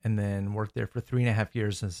 and then worked there for 3.5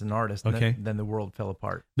 years as an artist. And okay. Then the world fell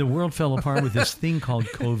apart. The world fell apart with this thing called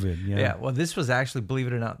COVID. Yeah. Well, this was actually, believe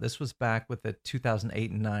it or not, this was back with the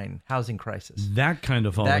 2008 and 9 housing crisis. That kind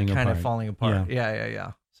of falling apart.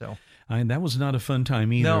 Yeah. So that was not a fun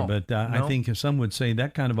time either, No. but I think some would say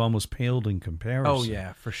that kind of almost paled in comparison. Oh,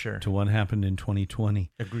 yeah, for sure. To what happened in 2020.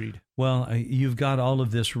 Agreed. Well, you've got all of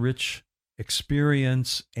this rich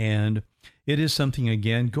experience, and it is something,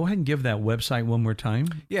 again, go ahead and give that website one more time.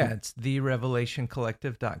 Yeah, it's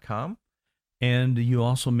therevelationcollective.com. And you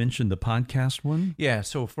also mentioned the podcast one? Yeah,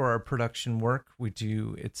 so for our production work,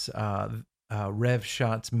 it's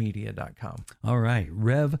revshotsmedia.com. All right,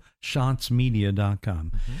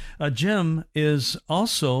 revshotsmedia.com. Mm-hmm. Jim is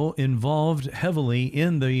also involved heavily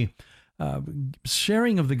in the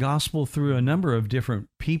sharing of the gospel through a number of different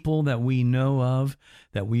people that we know of,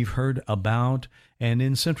 that we've heard about. And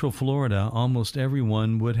in Central Florida, almost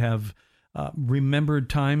everyone would have remembered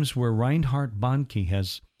times where Reinhard Bonnke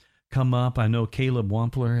has come up. I know Caleb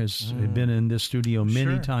Wampler has been in this studio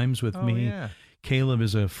many times with me. Yeah. Caleb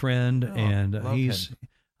is a friend, and he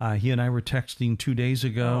and I were texting 2 days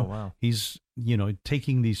ago. Oh, wow. He's,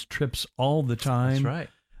 taking these trips all the time. That's right.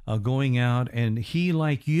 going out, and he,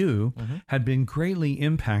 like you, had been greatly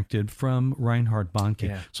impacted from Reinhard Bonnke.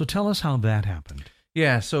 Yeah. So tell us how that happened.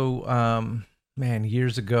 Yeah. So, man,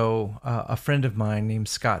 years ago, a friend of mine named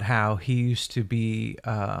Scott Howe, he used to be,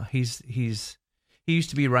 he used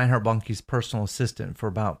to be Reinhard Bonnke's personal assistant for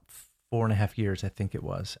about 4.5 years, I think it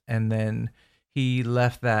was. And then he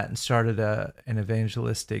left that and started an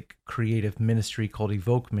evangelistic creative ministry called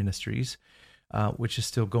Evoke Ministries, which is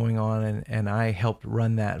still going on. And I helped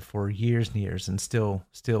run that for years and years and still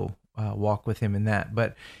walk with him in that.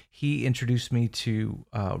 But he introduced me to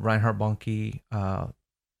Reinhard Bonnke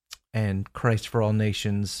and Christ for All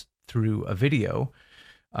Nations through a video.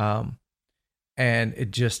 And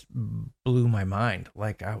it just blew my mind.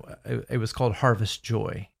 Like it was called Harvest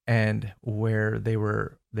Joy, and where they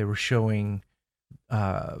were showing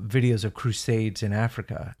videos of crusades in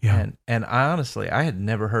Africa. Yeah. And I honestly, I had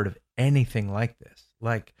never heard of anything like this.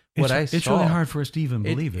 Like what I saw. It's really hard for us to even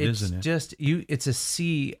believe it, isn't it? It's just it's a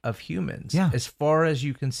sea of humans. Yeah. As far as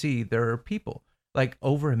you can see, there are people, like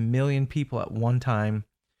over 1 million people at one time.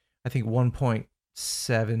 I think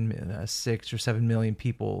 1.6 or 7 million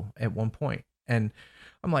people at one point. And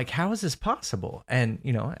I'm like, how is this possible? And,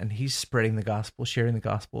 and he's spreading the gospel, sharing the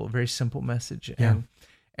gospel, a very simple message. Yeah.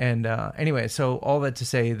 And anyway, so all that to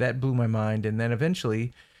say, that blew my mind. And then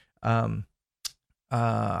eventually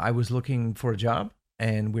I was looking for a job,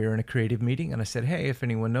 and we were in a creative meeting, and I said, hey, if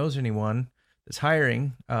anyone knows anyone that's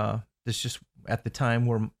hiring, this just at the time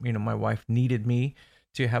where, my wife needed me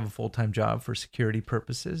to have a full-time job for security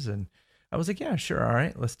purposes. And I was like, yeah, sure. All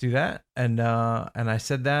right, let's do that. And I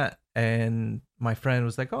said that, and my friend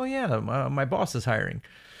was like, oh yeah, my boss is hiring.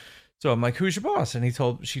 So I'm like, who's your boss? And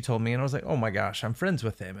she told me, and I was like, oh my gosh, I'm friends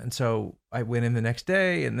with him. And so I went in the next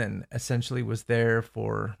day, and then essentially was there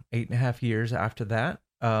for 8.5 years after that,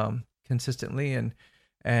 consistently,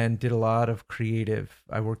 and did a lot of creative.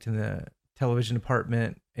 I worked in the television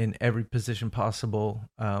department in every position possible,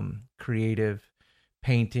 creative,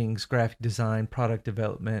 paintings, graphic design, product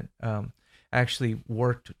development. Actually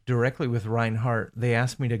worked directly with Reinhard. They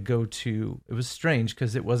asked me to go to, it was strange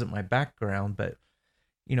because it wasn't my background, but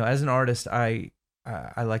as an artist, I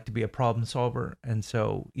like to be a problem solver. And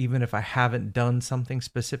so even if I haven't done something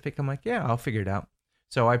specific, I'm like, yeah, I'll figure it out.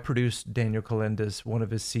 So I produced Daniel Kalenda's, one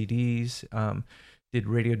of his CDs, did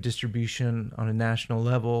radio distribution on a national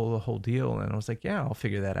level, the whole deal. And I was like, yeah, I'll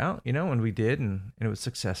figure that out, and we did, and it was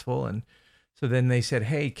successful. And so then they said,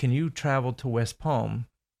 hey, can you travel to West Palm,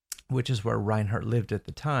 which is where Reinhard lived at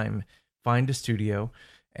the time, find a studio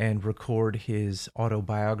and record his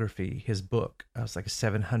autobiography, his book. It was like a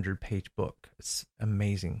 700-page book. It's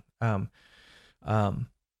amazing.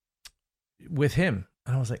 With him.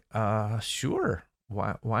 And I was like, sure.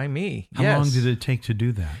 Why me? How long did it take to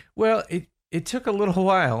do that? Well, it took a little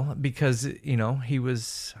while because,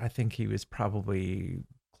 I think he was probably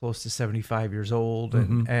close to 75 years old.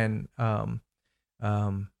 And it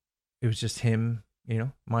was just him,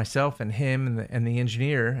 myself and him and the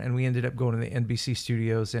engineer, and we ended up going to the NBC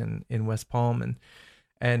studios in West Palm,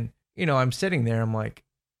 and I'm sitting there, I'm like,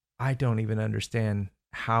 I don't even understand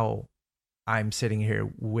how I'm sitting here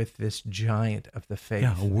with this giant of the faith.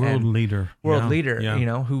 Yeah, a world leader.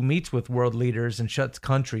 Who meets with world leaders and shuts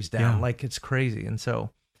countries down. Yeah. Like, it's crazy. And so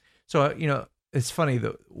it's funny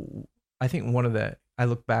that I think I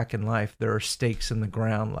look back in life, there are stakes in the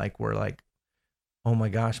ground, like we're like, oh my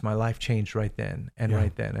gosh, my life changed right then and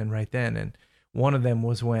right then and right then. And one of them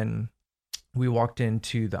was when we walked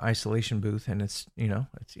into the isolation booth, and it's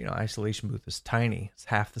isolation booth is tiny. It's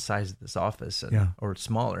half the size of this office, or it's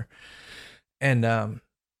smaller. And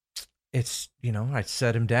it's, I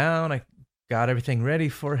set him down. I got everything ready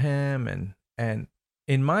for him. And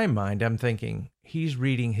in my mind, I'm thinking, he's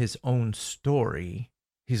reading his own story.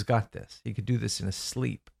 He's got this. He could do this in his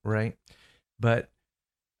sleep, right? But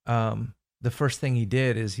the first thing he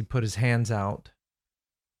did is he put his hands out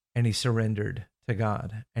and he surrendered to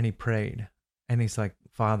God, and he prayed, and he's like,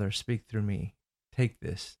 Father, speak through me. Take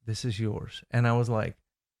this. This is yours. And I was like,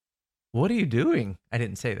 what are you doing? I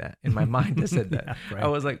didn't say that. In my mind, I said that. Yeah, right. I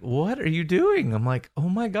was like, what are you doing? I'm like, oh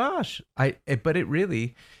my gosh. But it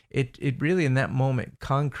really in that moment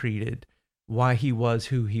concreted why he was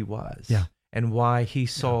who he was. Yeah. And why he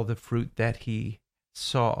saw the fruit that he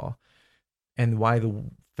saw, and why the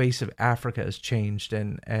face of Africa has changed,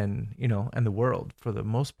 and the world for the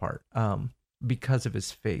most part, because of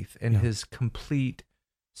his faith and his complete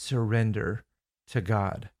surrender to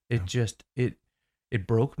God. It just, it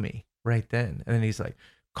broke me right then. And then he's like,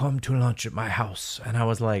 come to lunch at my house. And I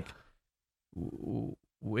was like,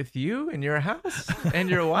 with you in your house and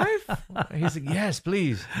your wife? He's like, yes,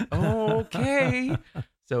 please. Okay.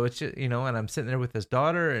 So it's just, and I'm sitting there with his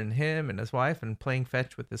daughter and him and his wife and playing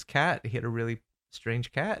fetch with this cat. He had a really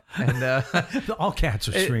strange cat, and all cats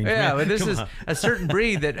are strange. But this is a certain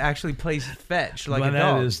breed that actually plays fetch like a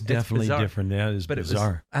dog. That is definitely different. That is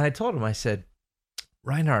bizarre. And I told him, I said,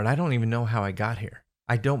 Reinhard, I don't even know how I got here.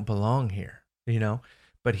 I don't belong here,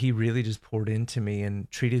 But he really just poured into me and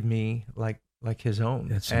treated me like his own.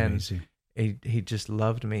 That's amazing. He just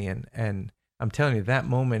loved me, and I'm telling you, that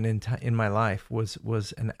moment in my life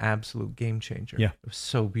was an absolute game changer. Yeah, it was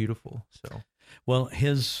so beautiful. So. Well,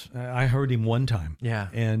 I heard him one time. Yeah.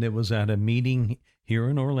 And it was at a meeting here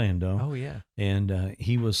in Orlando. Oh, yeah. And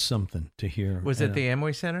he was something to hear. Was it the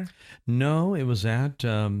Amway Center? No, it was at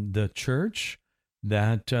the church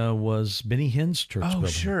that was Benny Hinn's church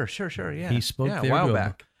building. Sure. Yeah. He spoke there a while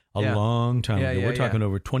back. A long time ago. We're talking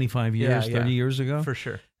over 25 years, 30 years ago. For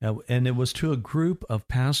sure. And it was to a group of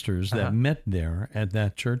pastors that met there at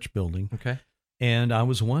that church building. Okay. And I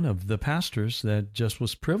was one of the pastors that just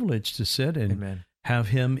was privileged to sit and have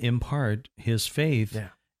him impart his faith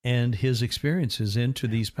and his experiences into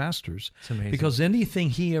these pastors. It's amazing. Because anything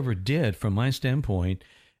he ever did, from my standpoint,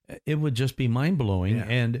 it would just be mind-blowing. Yeah.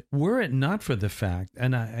 And were it not for the fact,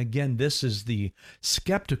 and again, this is the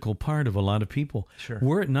skeptical part of a lot of people,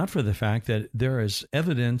 were it not for the fact that there is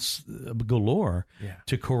evidence galore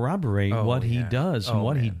to corroborate what he does and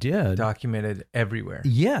what he did. Documented everywhere.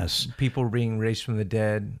 Yes. People being raised from the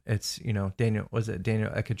Dead. It's, Daniel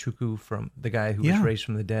Ekechukwu, from the guy who was raised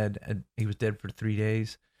from the dead. And he was dead for 3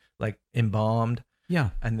 days, like embalmed.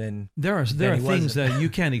 Yeah, and then there are things that you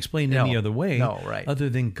can't explain any other way, other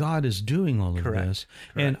than God is doing all of this.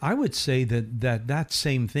 And I would say that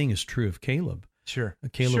same thing is true of Caleb. Sure,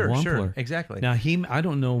 Caleb Wampler. Sure, exactly. Now I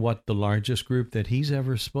don't know what the largest group that he's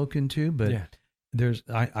ever spoken to, but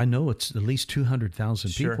I know it's at least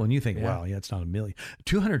 200,000 people, and you think, wow, it's not a million.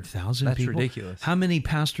 200,000 people. That's ridiculous. How many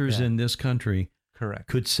pastors in this country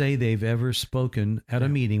could say they've ever spoken at a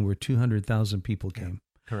meeting where 200,000 people came?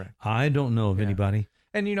 Correct. I don't know of anybody.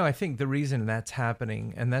 And, I think the reason that's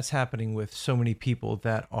happening, and that's happening with so many people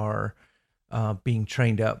that are being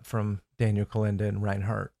trained up from Daniel Kolenda and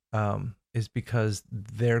Reinhardt, is because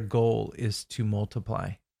their goal is to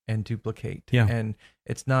multiply and duplicate. Yeah. And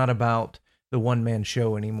it's not about the one-man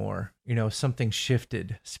show anymore. Something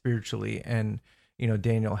shifted spiritually. And,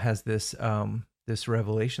 Daniel has this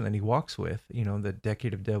revelation that he walks with, the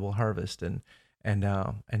decade of double harvest and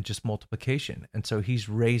just multiplication. And so he's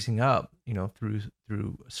raising up,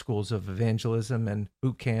 through schools of evangelism and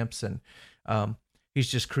boot camps, and he's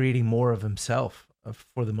just creating more of himself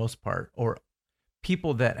for the most part, or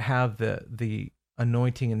people that have the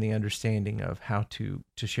anointing and the understanding of how to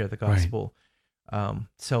share the gospel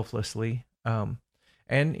selflessly, and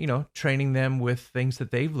training them with things that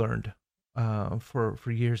they've learned for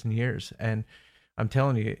years and years. And I'm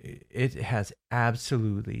telling you, it has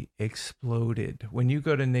absolutely exploded. When you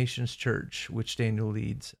go to Nations Church, which Daniel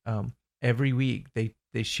leads, every week they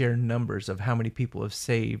share numbers of how many people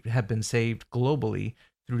have been saved globally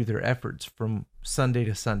through their efforts from Sunday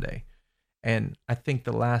to Sunday. And I think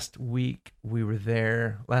the last week we were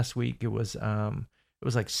there, it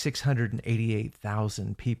was like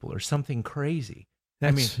 688,000 people or something crazy.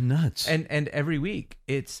 That's nuts. And every week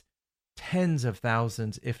it's tens of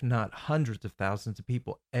thousands, if not hundreds of thousands of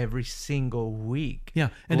people every single week. Yeah.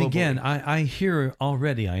 And globally. Again, I hear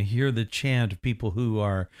the chant of people who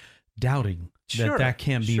are doubting that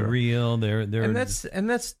can't be real. And that's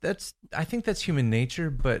I think that's human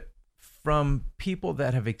nature, but from people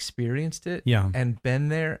that have experienced it and been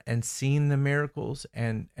there and seen the miracles,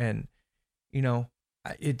 and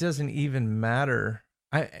it doesn't even matter.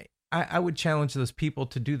 I would challenge those people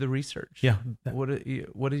to do the research. Yeah. What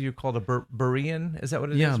do you call the Berean? Is that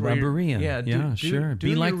what it is? Yeah, Berean. Yeah, sure.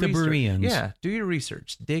 Be like the Bereans. Yeah, do your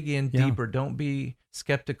research. Dig in deeper. Don't be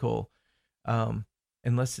skeptical,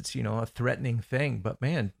 unless it's a threatening thing. But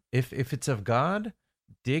man, if it's of God,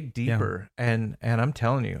 dig deeper. And I'm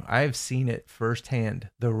telling you, I've seen it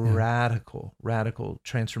firsthand. The radical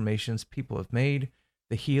transformations people have made.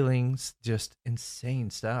 The healings, just insane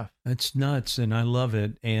stuff. It's nuts, and I love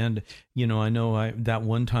it. And I know that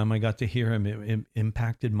one time I got to hear him, it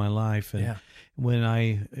impacted my life. And when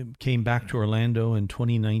I came back to Orlando in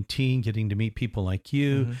 2019, getting to meet people like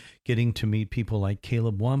you, getting to meet people like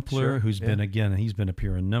Caleb Wampler, who's he's been up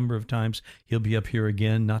here a number of times. He'll be up here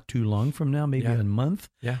again not too long from now, maybe a month.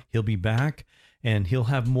 Yeah, he'll be back, and he'll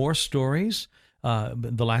have more stories.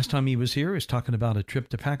 The last time he was here, he was talking about a trip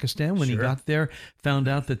to Pakistan. When he got there, found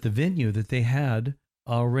out that the venue that they had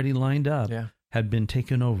already lined up had been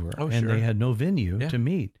taken over, and they had no venue to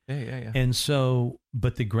meet. Yeah. And so,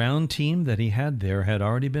 but the ground team that he had there had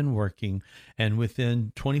already been working, and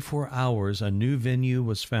within 24 hours, a new venue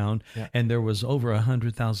was found, and there was over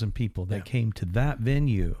 100,000 people that came to that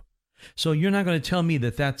venue. So you're not going to tell me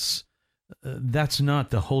that that's not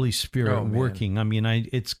the Holy Spirit working. I mean,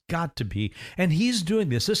 it's got to be. And he's doing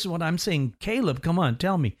this. This is what I'm saying. Caleb, come on,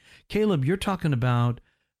 tell me. Caleb, you're talking about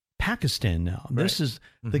Pakistan now. Right. This is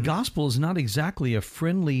the gospel is not exactly a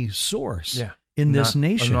friendly source in this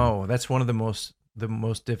nation. No, that's one of the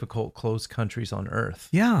most difficult closed countries on earth.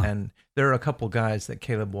 Yeah. And there are a couple guys that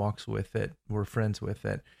Caleb walks with that we're friends with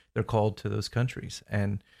that they're called to those countries.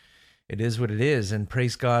 And it is what it is. And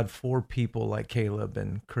praise God for people like Caleb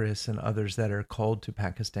and Chris and others that are called to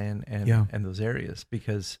Pakistan and those areas,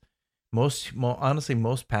 because honestly,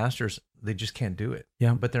 most pastors, they just can't do it.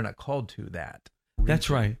 Yeah. But they're not called to that.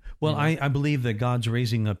 That's right. Well, I believe that God's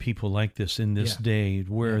raising up people like this in this day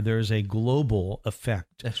where there's a global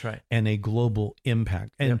effect. That's right. And a global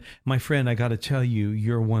impact. And my friend, I got to tell you,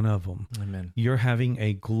 you're one of them. Amen. You're having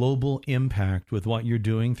a global impact with what you're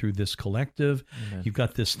doing through this collective. Amen. You've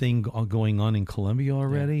got this thing going on in Colombia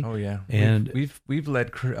already. Yeah. Oh yeah. And we've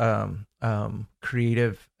led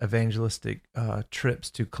creative evangelistic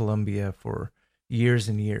trips to Colombia for years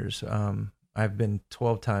and years. I've been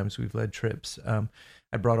 12 times. We've led trips.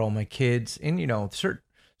 I brought all my kids in,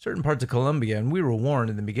 certain parts of Colombia, and we were warned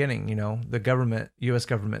in the beginning. The U.S.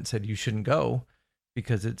 government said you shouldn't go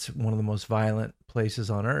because it's one of the most violent places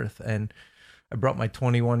on earth. And I brought my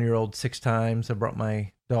 21-year-old 6 times. I brought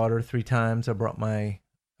my daughter 3 times. I brought my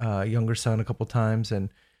younger son a couple times, and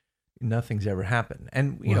nothing's ever happened.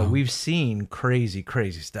 And we've seen crazy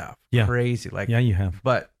stuff. Yeah. Crazy, you have.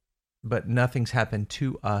 But nothing's happened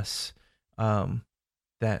to us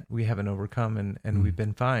that we haven't overcome, and we've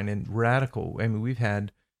been fine. And radical, I mean, we've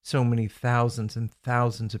had so many thousands and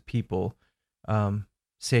thousands of people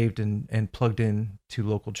saved and plugged in to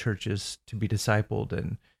local churches to be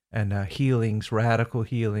discipled, and healings, radical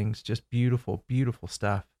healings, just beautiful, beautiful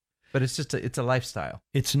stuff. But it's a lifestyle.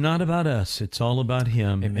 It's not about us. It's all about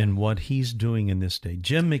him. Amen. And what he's doing in this day.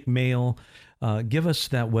 Jim McMahel, give us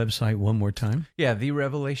that website one more time. Yeah,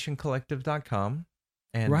 therevelationcollective.com.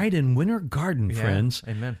 Right in Winter Garden, friends.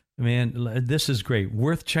 Amen. Man, this is great.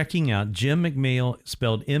 Worth checking out. Jim McMahel,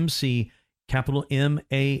 spelled MC, capital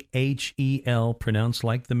M-A-H-E-L, pronounced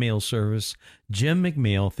like the mail service. Jim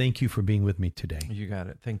McMahel, thank you for being with me today. You got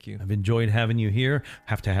it. Thank you. I've enjoyed having you here.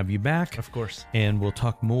 Have to have you back. Of course. And we'll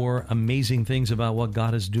talk more amazing things about what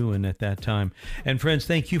God is doing at that time. And friends,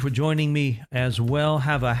 thank you for joining me as well.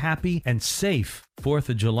 Have a happy and safe 4th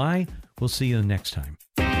of July. We'll see you next time.